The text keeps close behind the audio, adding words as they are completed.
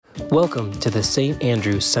Welcome to the St.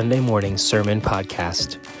 Andrew Sunday Morning Sermon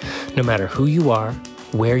Podcast. No matter who you are,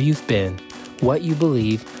 where you've been, what you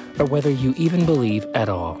believe, or whether you even believe at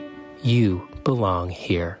all, you belong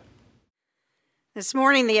here. This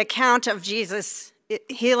morning, the account of Jesus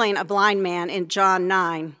healing a blind man in John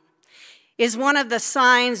 9 is one of the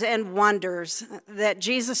signs and wonders that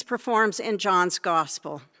Jesus performs in John's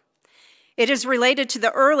gospel. It is related to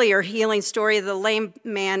the earlier healing story of the lame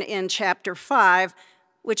man in chapter 5,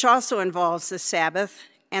 which also involves the Sabbath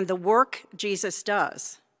and the work Jesus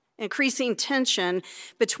does, increasing tension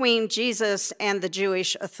between Jesus and the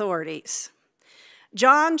Jewish authorities.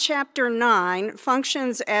 John chapter 9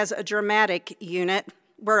 functions as a dramatic unit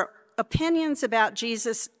where opinions about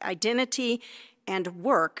Jesus' identity and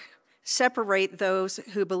work separate those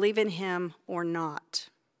who believe in him or not.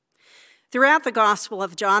 Throughout the Gospel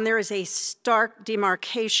of John, there is a stark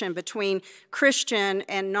demarcation between Christian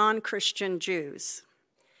and non-Christian Jews.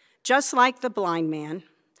 Just like the blind man,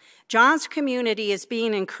 John's community is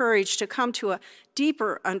being encouraged to come to a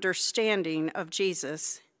deeper understanding of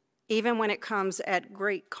Jesus, even when it comes at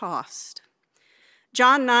great cost.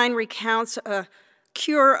 John 9 recounts a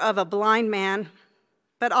cure of a blind man,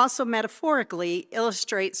 but also metaphorically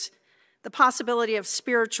illustrates the possibility of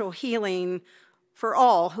spiritual healing for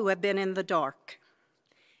all who have been in the dark.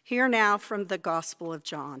 Hear now from the Gospel of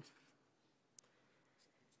John.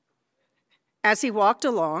 As he walked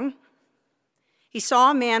along, he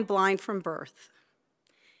saw a man blind from birth.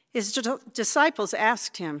 His disciples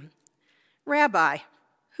asked him, "Rabbi,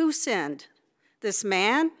 who sinned, this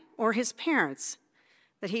man or his parents,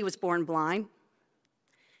 that he was born blind?"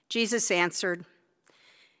 Jesus answered,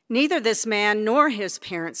 "Neither this man nor his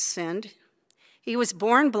parents sinned. He was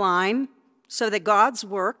born blind so that God's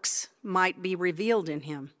works might be revealed in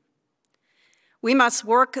him. We must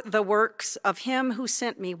work the works of him who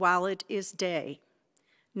sent me while it is day.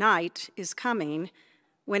 Night is coming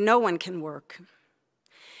when no one can work.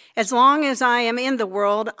 As long as I am in the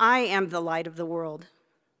world, I am the light of the world."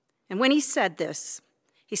 And when he said this,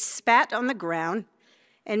 he spat on the ground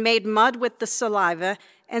and made mud with the saliva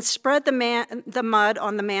and spread the mud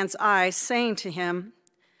on the man's eyes, saying to him,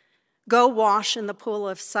 "Go wash in the pool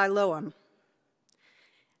of Siloam."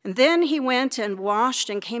 And then he went and washed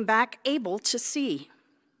and came back able to see.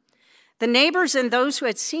 The neighbors and those who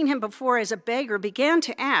had seen him before as a beggar began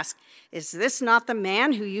to ask, "Is this not the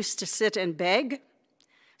man who used to sit and beg?"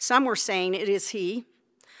 Some were saying, "It is he."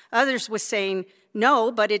 Others were saying,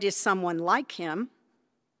 "No, but it is someone like him."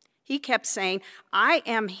 He kept saying, "I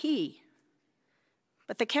am he."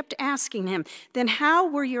 But they kept asking him, "Then how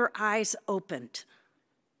were your eyes opened?"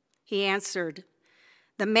 He answered,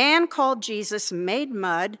 "The man called Jesus made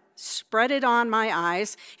mud, spread it on my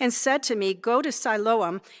eyes, and said to me, 'Go to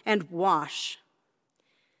Siloam and wash.'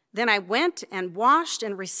 Then I went and washed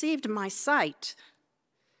and received my sight."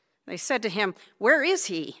 They said to him, "Where is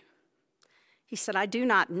he?" He said, "I do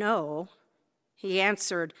not know." He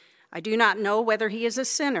answered, "I do not know whether he is a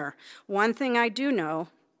sinner. One thing I do know,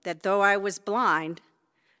 that though I was blind,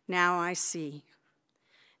 now I see."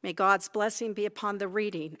 May God's blessing be upon the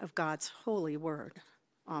reading of God's holy word.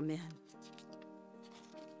 Amen.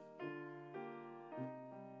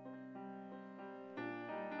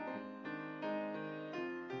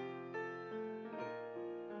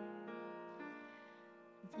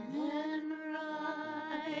 Then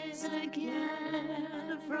rise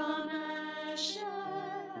again from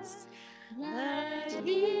ashes, let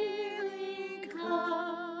healing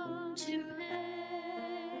come to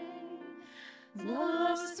pain.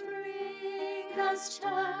 The spring has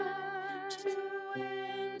turned to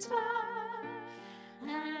winter,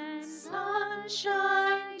 and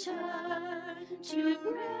sunshine turned to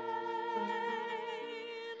rain.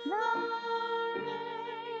 The rain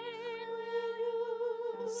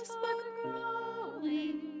will use but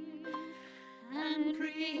growing, and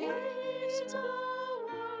create a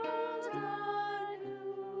world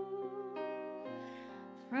anew.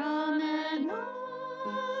 From an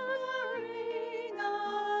offering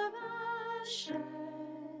of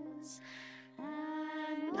ashes,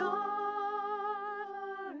 an offering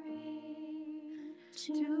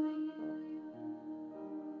to you.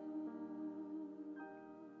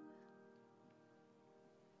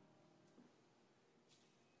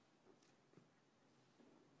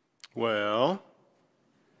 Well,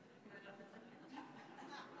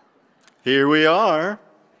 here we are.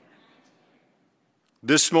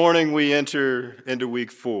 This morning we enter into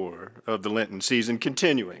week 4 of the Lenten season,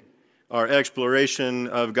 continuing our exploration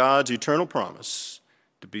of God's eternal promise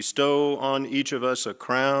to bestow on each of us a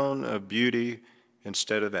crown of beauty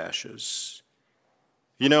instead of ashes.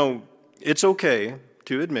 You know, it's okay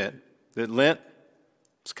to admit that Lent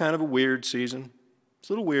It's kind of a weird season. It's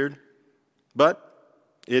a little weird, but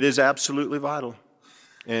it is absolutely vital,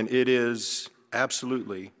 and it is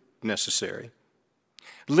absolutely necessary.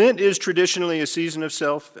 Lent is traditionally a season of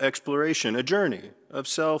self-exploration, a journey of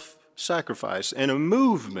self-sacrifice, and a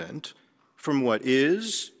movement from what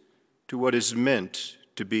is to what is meant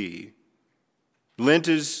to be. Lent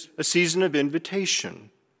is a season of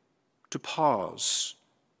invitation to pause,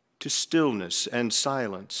 to stillness and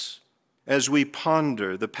silence as we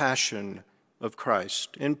ponder the passion of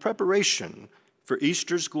Christ in preparation for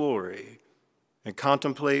Easter's glory and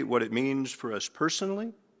contemplate what it means for us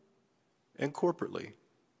personally and corporately.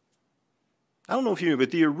 I don't know if you knew,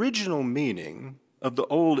 but the original meaning of the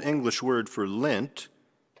Old English word for Lent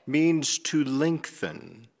means to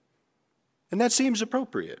lengthen. And that seems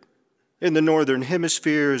appropriate. In the northern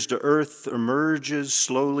hemisphere, as the earth emerges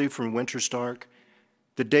slowly from winter's dark,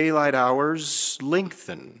 the daylight hours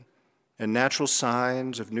lengthen and natural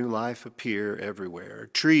signs of new life appear everywhere.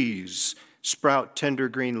 Trees sprout tender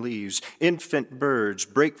green leaves. Infant birds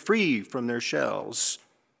break free from their shells.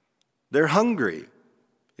 They're hungry.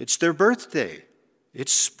 It's their birthday.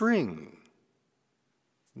 It's spring.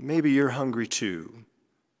 Maybe you're hungry too,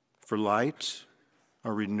 for light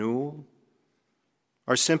or renewal,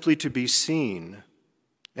 or simply to be seen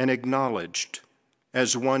and acknowledged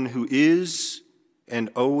as one who is and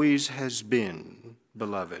always has been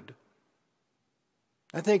beloved.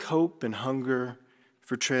 I think hope and hunger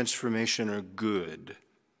for transformation are good.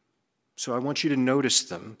 So I want you to notice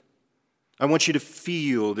them. I want you to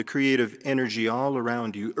feel the creative energy all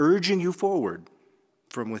around you, urging you forward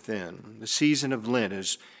from within. The season of Lent,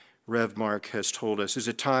 as Rev Mark has told us, is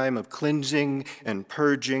a time of cleansing and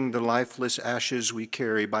purging the lifeless ashes we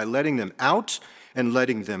carry. By letting them out and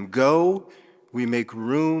letting them go, we make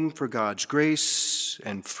room for God's grace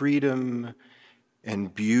and freedom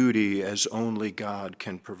and beauty as only God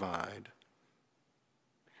can provide.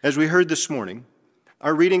 As we heard this morning,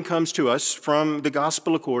 our reading comes to us from the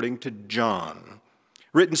Gospel according to John.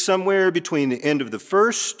 Written somewhere between the end of the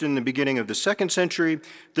first and the beginning of the second century,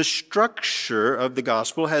 the structure of the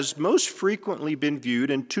Gospel has most frequently been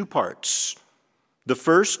viewed in two parts. The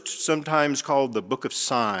first, sometimes called the Book of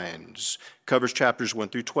Signs, covers chapters 1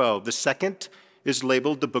 through 12. The second is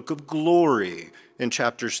labeled the Book of Glory in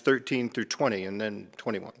chapters 13 through 20 and then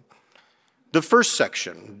 21. The first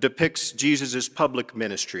section depicts Jesus' public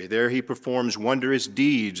ministry. There he performs wondrous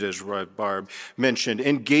deeds, as Barb mentioned,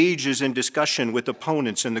 engages in discussion with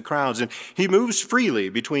opponents in the crowds, and he moves freely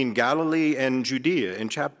between Galilee and Judea. In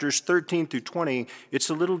chapters 13 through 20, it's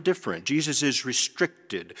a little different. Jesus is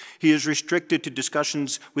restricted. He is restricted to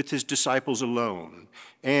discussions with his disciples alone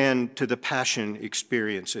and to the passion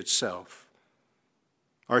experience itself.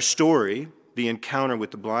 Our story, the encounter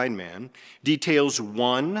with the blind man, details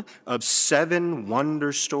one of 7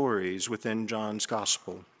 wonder stories within John's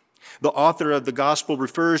gospel. The author of the gospel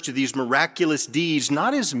refers to these miraculous deeds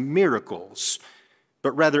not as miracles,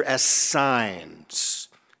 but rather as signs.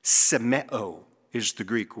 Semeo is the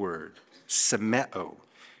Greek word, semeo.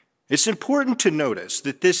 It's important to notice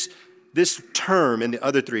that this term in the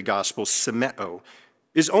other 3 gospels, semeo,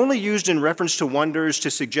 is only used in reference to wonders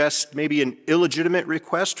to suggest maybe an illegitimate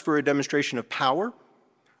request for a demonstration of power,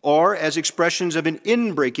 or as expressions of an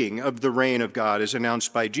inbreaking of the reign of God as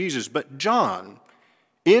announced by Jesus. But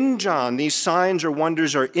in John, these signs or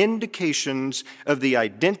wonders are indications of the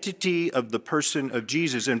identity of the person of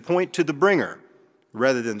Jesus and point to the bringer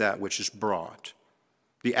rather than that which is brought.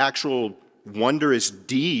 The actual wondrous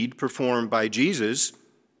deed performed by Jesus,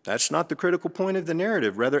 that's not the critical point of the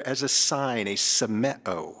narrative. Rather, as a sign, a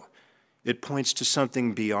semeo, it points to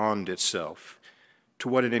something beyond itself, to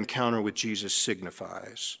what an encounter with Jesus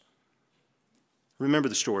signifies. Remember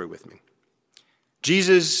the story with me.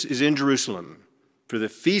 Jesus is in Jerusalem for the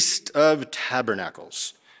Feast of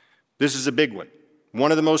Tabernacles. This is a big one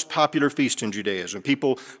of the most popular feasts in Judaism.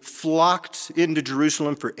 People flocked into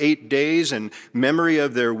Jerusalem for 8 days in memory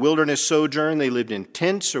of their wilderness sojourn. They lived in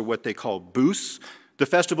tents, or what they call booths. The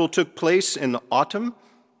festival took place in the autumn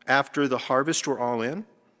after the harvest were all in.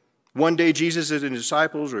 One day, Jesus and his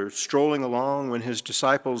disciples were strolling along when his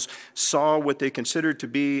disciples saw what they considered to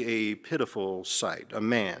be a pitiful sight, a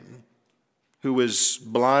man who was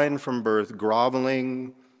blind from birth,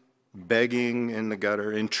 groveling, begging in the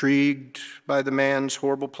gutter. Intrigued by the man's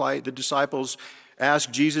horrible plight, the disciples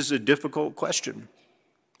asked Jesus a difficult question.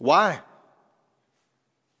 Why?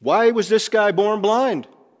 Why was this guy born blind?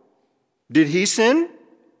 Did he sin,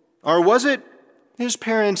 or was it his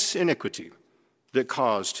parents' iniquity that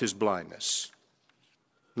caused his blindness?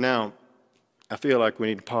 Now, I feel like we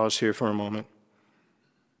need to pause here for a moment.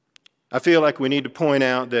 I feel like we need to point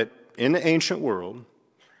out that in the ancient world,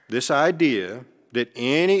 this idea that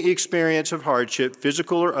any experience of hardship,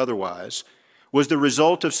 physical or otherwise, was the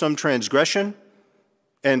result of some transgression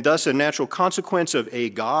and thus a natural consequence of a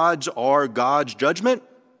God's or God's judgment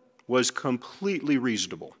was completely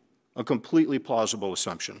reasonable, a completely plausible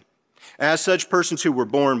assumption. As such, persons who were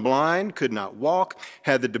born blind, could not walk,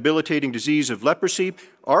 had the debilitating disease of leprosy,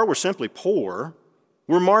 or were simply poor,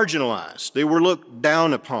 were marginalized. They were looked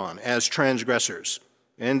down upon as transgressors,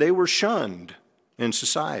 and they were shunned in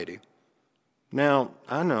society. Now,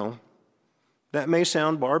 I know that may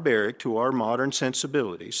sound barbaric to our modern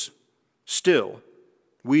sensibilities. Still,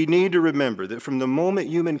 we need to remember that from the moment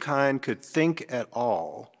humankind could think at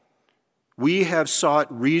all, we have sought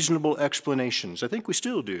reasonable explanations, I think we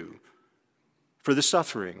still do, for the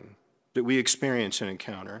suffering that we experience and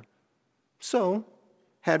encounter. So,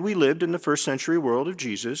 had we lived in the first century world of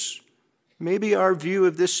Jesus, maybe our view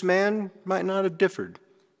of this man might not have differed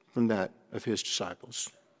from that of his disciples.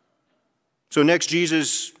 So next,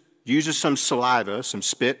 Jesus uses some saliva, some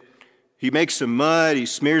spit. He makes some mud, he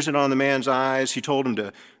smears it on the man's eyes. He told him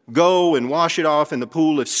to go and wash it off in the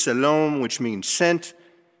pool of Siloam, which means sent.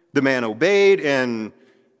 The man obeyed and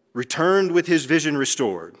returned with his vision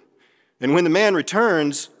restored. And when the man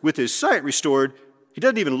returns with his sight restored, he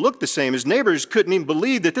doesn't even look the same. His neighbors couldn't even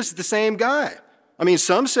believe that this is the same guy. I mean,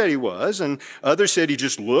 some said he was, and others said he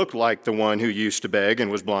just looked like the one who used to beg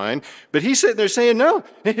and was blind. But he's sitting there saying, no,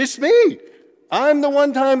 it's me. I'm the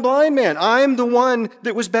one-time blind man. I'm the one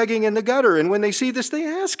that was begging in the gutter. And when they see this, they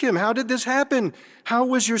ask him, how did this happen? How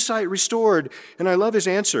was your sight restored? And I love his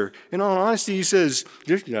answer. In all honesty, he says,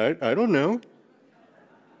 I don't know.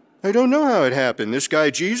 I don't know how it happened. This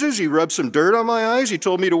guy, Jesus, he rubbed some dirt on my eyes. He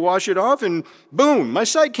told me to wash it off, and boom, my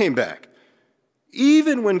sight came back.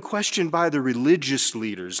 Even when questioned by the religious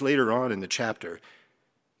leaders later on in the chapter,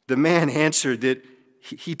 the man answered that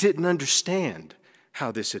he didn't understand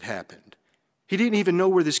how this had happened. He didn't even know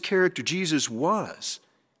where this character Jesus was.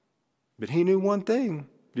 But he knew one thing.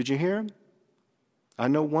 Did you hear him? I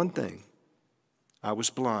know one thing. I was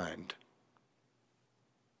blind.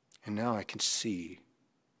 And now I can see.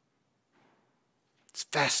 It's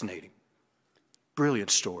fascinating.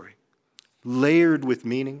 Brilliant story. Layered with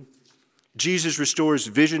meaning. Jesus restores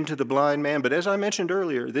vision to the blind man. But as I mentioned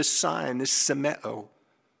earlier, this sign, this semeo,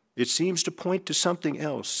 it seems to point to something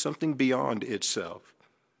else, something beyond itself.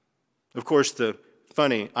 Of course, the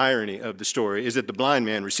funny irony of the story is that the blind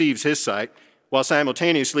man receives his sight while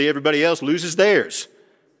simultaneously everybody else loses theirs.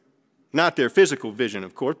 Not their physical vision,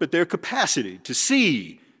 of course, but their capacity to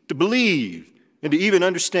see, to believe, and to even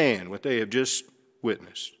understand what they have just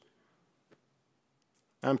witnessed.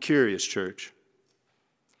 I'm curious, church.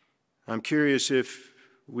 I'm curious if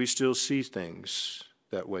we still see things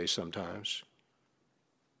that way sometimes.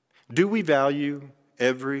 Do we value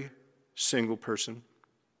every single person?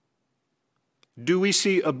 Do we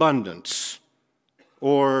see abundance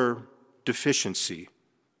or deficiency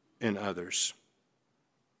in others?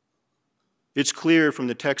 It's clear from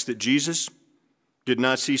the text that Jesus did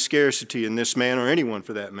not see scarcity in this man or anyone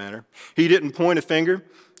for that matter. He didn't point a finger.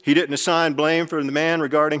 He didn't assign blame for the man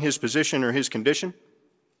regarding his position or his condition.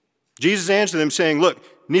 Jesus answered them saying, look,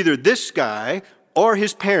 neither this guy or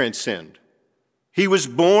his parents sinned. He was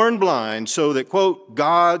born blind so that, quote,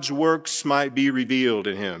 God's works might be revealed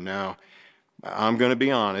in him. Now, I'm going to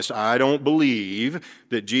be honest. I don't believe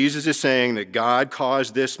that Jesus is saying that God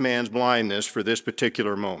caused this man's blindness for this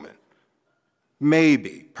particular moment.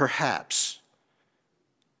 Maybe, perhaps,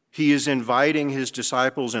 he is inviting his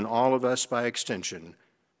disciples and all of us by extension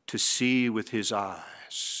to see with his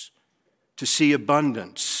eyes, to see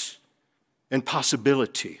abundance and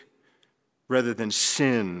possibility rather than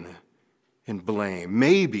sin and blame.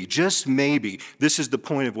 Maybe, just maybe, this is the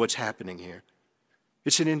point of what's happening here.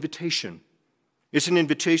 It's an invitation. It's an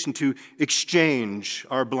invitation to exchange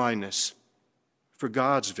our blindness for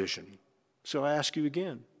God's vision. So I ask you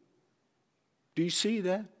again, do you see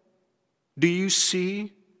that? Do you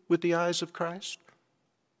see with the eyes of Christ?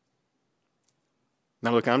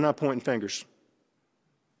 Now look, I'm not pointing fingers.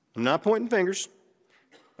 I'm not pointing fingers.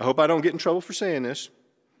 I hope I don't get in trouble for saying this.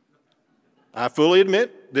 I fully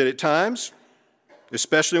admit that at times,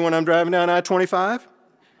 especially when I'm driving down I-25,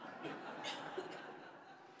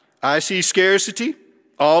 I see scarcity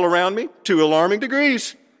all around me to alarming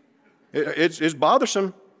degrees. It's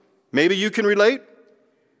bothersome. Maybe you can relate.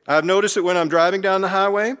 I've noticed that when I'm driving down the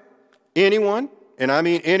highway, anyone, and I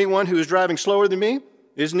mean anyone who is driving slower than me,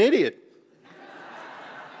 is an idiot.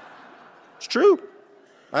 It's true.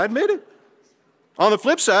 I admit it. On the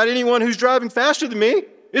flip side, anyone who's driving faster than me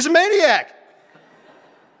is a maniac.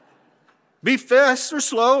 Be fast or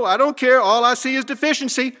slow, I don't care. All I see is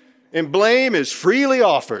deficiency. and blame is freely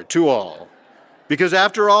offered to all. Because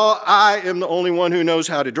after all, I am the only one who knows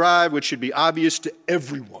how to drive, which should be obvious to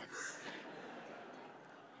everyone.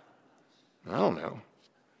 I don't know.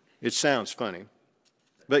 It sounds funny.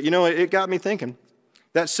 But you know, it got me thinking.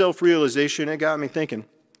 That self-realization, it got me thinking.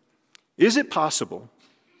 Is it possible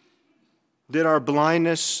that our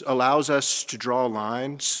blindness allows us to draw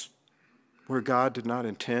lines where God did not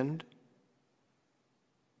intend?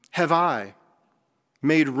 Have I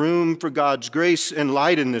made room for God's grace and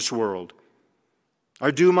light in this world?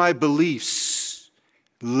 Or do my beliefs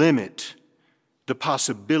limit the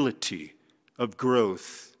possibility of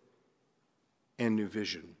growth and new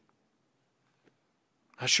vision?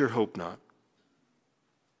 I sure hope not.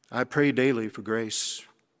 I pray daily for grace,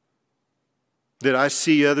 that I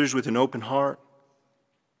see others with an open heart,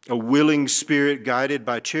 a willing spirit guided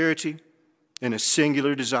by charity, and a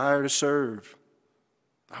singular desire to serve.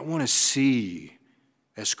 I want to see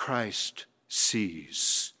as Christ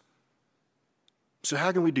sees. So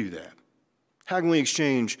how can we do that? How can we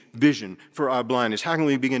exchange vision for our blindness? How can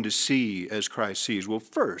we begin to see as Christ sees? Well,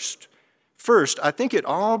 first, I think it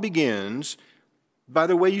all begins by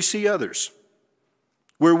the way you see others.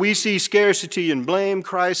 Where we see scarcity and blame,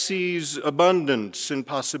 Christ sees abundance and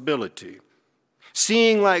possibility.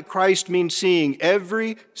 Seeing like Christ means seeing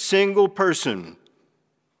every single person.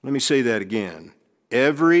 Let me say that again.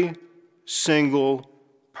 Every single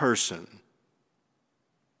person.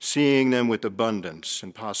 Seeing them with abundance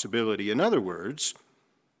and possibility. In other words,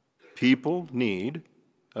 people need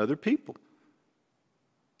other people.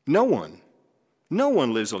 No one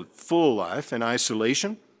lives a full life in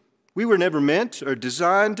isolation. We were never meant or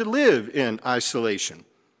designed to live in isolation.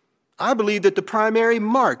 I believe that the primary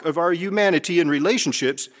mark of our humanity in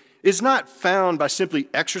relationships is not found by simply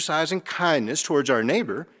exercising kindness towards our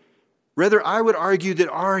neighbor. Rather, I would argue that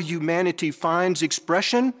our humanity finds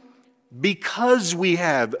expression because we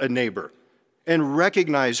have a neighbor and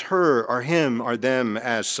recognize her or him or them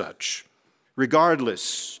as such,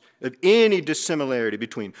 regardless of any dissimilarity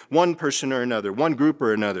between one person or another, one group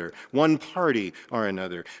or another, one party or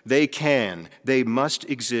another. They must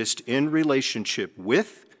exist in relationship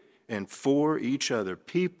with and for each other.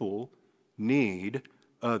 People need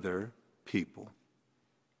other people.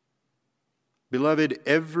 Beloved,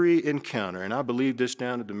 every encounter, and I believe this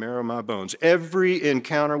down to the marrow of my bones, every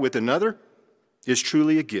encounter with another is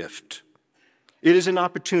truly a gift. It is an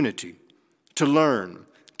opportunity to learn,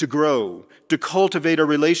 to grow, to cultivate a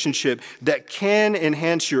relationship that can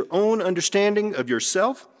enhance your own understanding of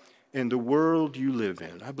yourself and the world you live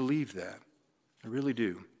in. I believe that. I really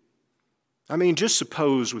do. I mean, just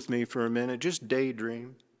suppose with me for a minute, just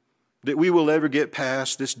daydream, that we will ever get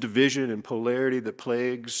past this division and polarity that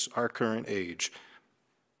plagues our current age.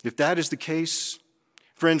 If that is the case,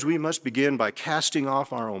 friends, we must begin by casting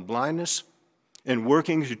off our own blindness and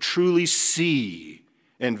working to truly see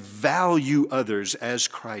and value others as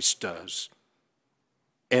Christ does.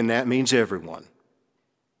 And that means everyone,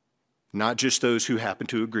 not just those who happen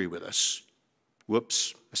to agree with us.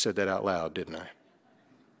 Whoops, I said that out loud, didn't I?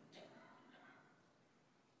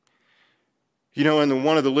 You know, in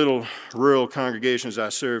one of the little rural congregations I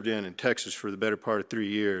served in Texas for the better part of 3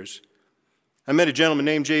 years, I met a gentleman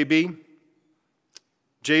named J.B.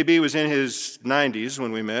 J.B. was in his 90s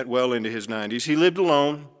when we met, well into his 90s. He lived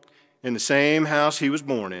alone in the same house he was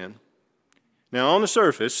born in. Now, on the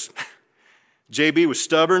surface, J.B. was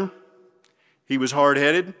stubborn, he was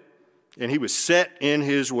hard-headed, and he was set in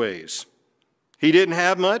his ways. He didn't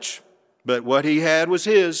have much, but what he had was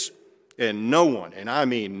his. And no one, and I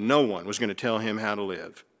mean no one, was going to tell him how to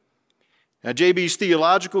live. Now, J.B.'s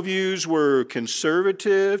theological views were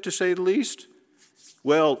conservative, to say the least.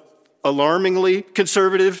 Well, alarmingly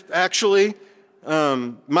conservative, actually.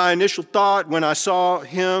 My initial thought when I saw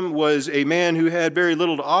him was a man who had very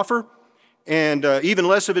little to offer and even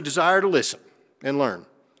less of a desire to listen and learn.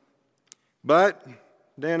 But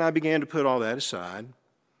then I began to put all that aside,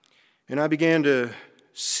 and I began to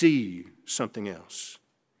see something else.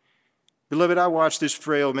 Beloved, I watched this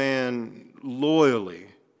frail man loyally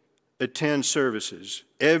attend services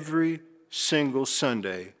every single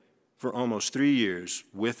Sunday for almost 3 years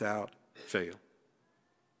without fail.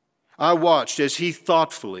 I watched as he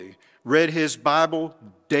thoughtfully read his Bible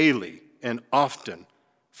daily and often,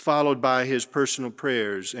 followed by his personal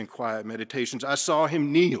prayers and quiet meditations. I saw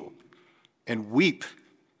him kneel and weep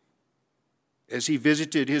as he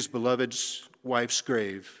visited his beloved's wife's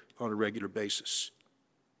grave on a regular basis.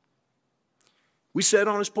 We sat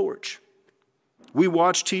on his porch. We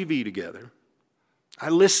watched TV together. I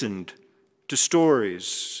listened to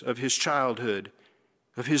stories of his childhood,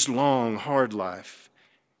 of his long, hard life.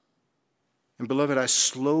 And beloved, I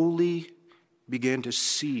slowly began to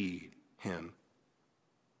see him.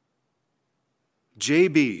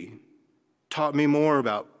 JB taught me more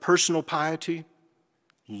about personal piety,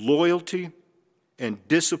 loyalty, and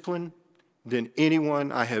discipline than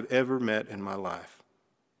anyone I have ever met in my life.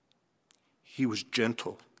 He was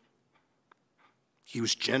gentle. He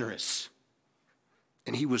was generous.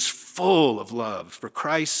 And he was full of love for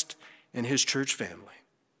Christ and his church family.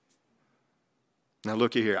 Now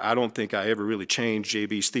look here, I don't think I ever really changed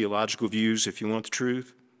JB's theological views, if you want the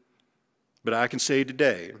truth. But I can say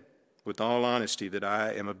today, with all honesty, that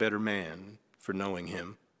I am a better man for knowing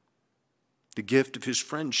him. The gift of his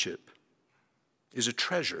friendship is a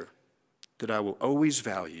treasure that I will always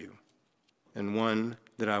value and one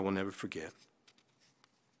that I will never forget.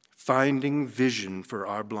 Finding vision for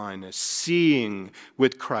our blindness, seeing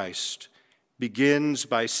with Christ, begins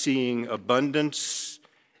by seeing abundance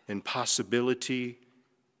and possibility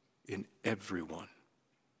in everyone.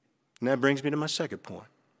 And that brings me to my second point.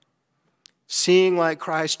 Seeing like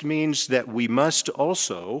Christ means that we must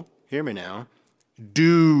also, hear me now,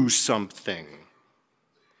 do something.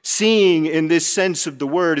 Seeing in this sense of the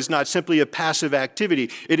word is not simply a passive activity.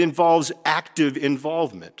 It involves active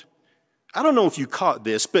involvement. I don't know if you caught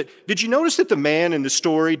this, but did you notice that the man in the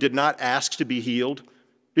story did not ask to be healed?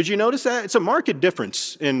 Did you notice that? It's a marked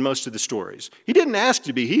difference in most of the stories. He didn't ask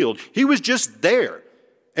to be healed. He was just there.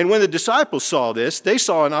 And when the disciples saw this, they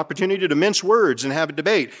saw an opportunity to mince words and have a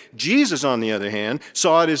debate. Jesus, on the other hand,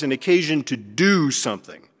 saw it as an occasion to do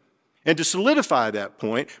something. And to solidify that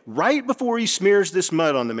point, right before he smears this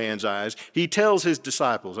mud on the man's eyes, he tells his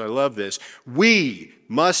disciples, I love this, we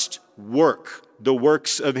must work the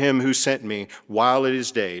works of him who sent me while it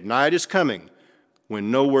is day. Night is coming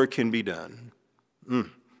when no work can be done.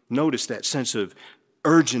 Notice that sense of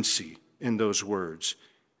urgency in those words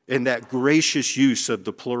and that gracious use of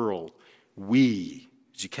the plural, we.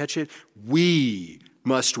 Did you catch it? We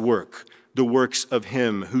must work the works of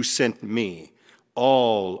him who sent me.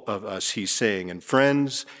 All of us, he's saying. And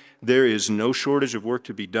friends, there is no shortage of work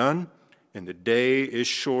to be done, and the day is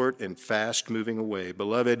short and fast moving away.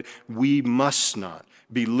 Beloved, we must not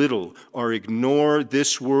belittle or ignore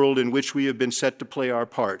this world in which we have been set to play our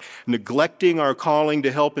part, neglecting our calling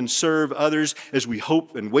to help and serve others as we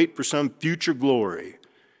hope and wait for some future glory.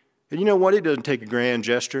 And you know what? It doesn't take a grand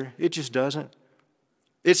gesture. It just doesn't.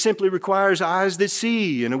 It simply requires eyes that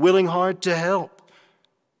see and a willing heart to help.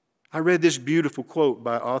 I read this beautiful quote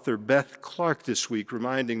by author Beth Clark this week,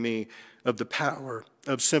 reminding me of the power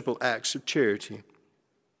of simple acts of charity.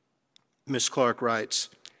 Miss Clark writes,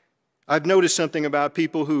 I've noticed something about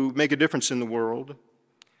people who make a difference in the world.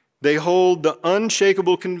 They hold the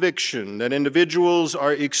unshakable conviction that individuals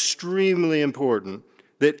are extremely important,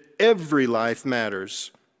 that every life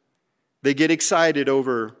matters. They get excited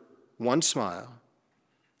over one smile.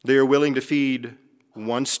 They are willing to feed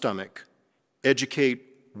one stomach, educate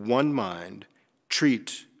one mind,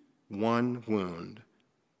 treat one wound.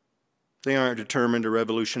 They aren't determined to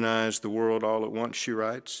revolutionize the world all at once, she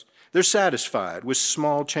writes. They're satisfied with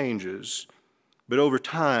small changes. But over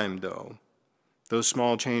time, though, those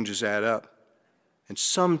small changes add up. And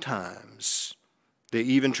sometimes they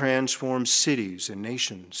even transform cities and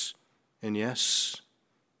nations. And yes,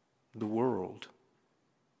 the world.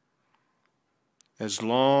 As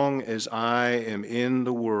long as I am in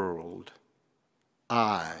the world,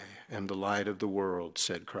 I am the light of the world,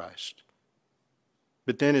 said Christ.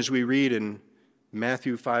 But then as we read in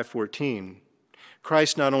Matthew 5:14,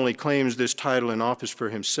 Christ not only claims this title and office for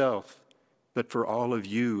himself, but for all of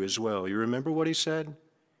you as well. You remember what he said?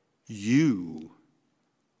 You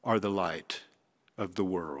are the light of the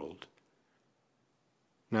world.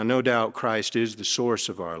 Now, no doubt Christ is the source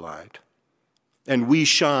of our light, and we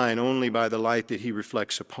shine only by the light that he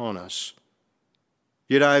reflects upon us.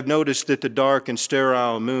 Yet I have noticed that the dark and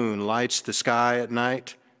sterile moon lights the sky at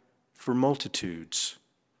night for multitudes.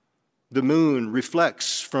 The moon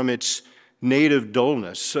reflects from its native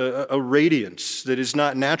dullness a radiance that is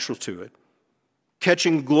not natural to it,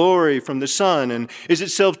 catching glory from the sun and is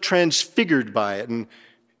itself transfigured by it and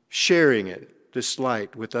sharing it, this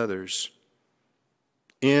light, with others.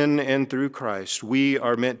 In and through Christ, we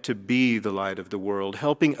are meant to be the light of the world,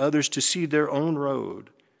 helping others to see their own road,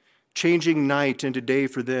 changing night into day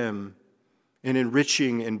for them, and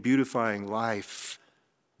enriching and beautifying life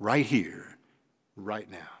right here, right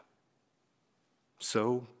now.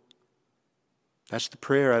 So, that's the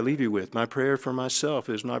prayer I leave you with. My prayer for myself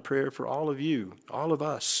is my prayer for all of you, all of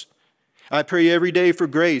us. I pray every day for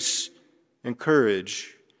grace and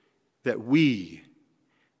courage that we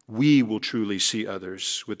will truly see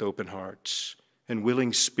others with open hearts and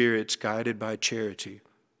willing spirits guided by charity.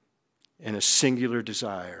 and a singular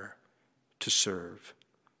desire to serve.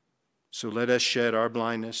 So let us shed our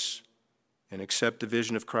blindness and accept the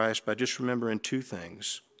vision of Christ by just remembering two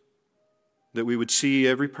things: that we would see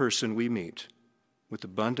every person we meet with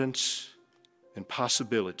abundance and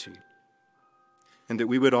possibility, and that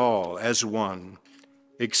we would all, as one,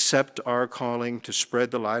 accept our calling to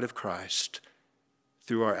spread the light of Christ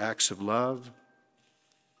through our acts of love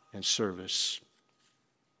and service.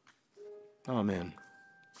 Amen.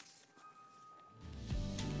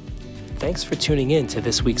 Thanks for tuning in to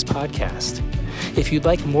this week's podcast. If you'd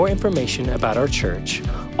like more information about our church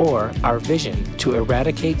or our vision to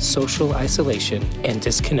eradicate social isolation and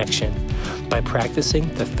disconnection by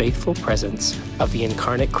practicing the faithful presence of the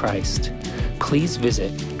incarnate Christ, please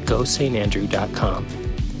visit gosaintandrew.com.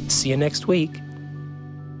 See you next week.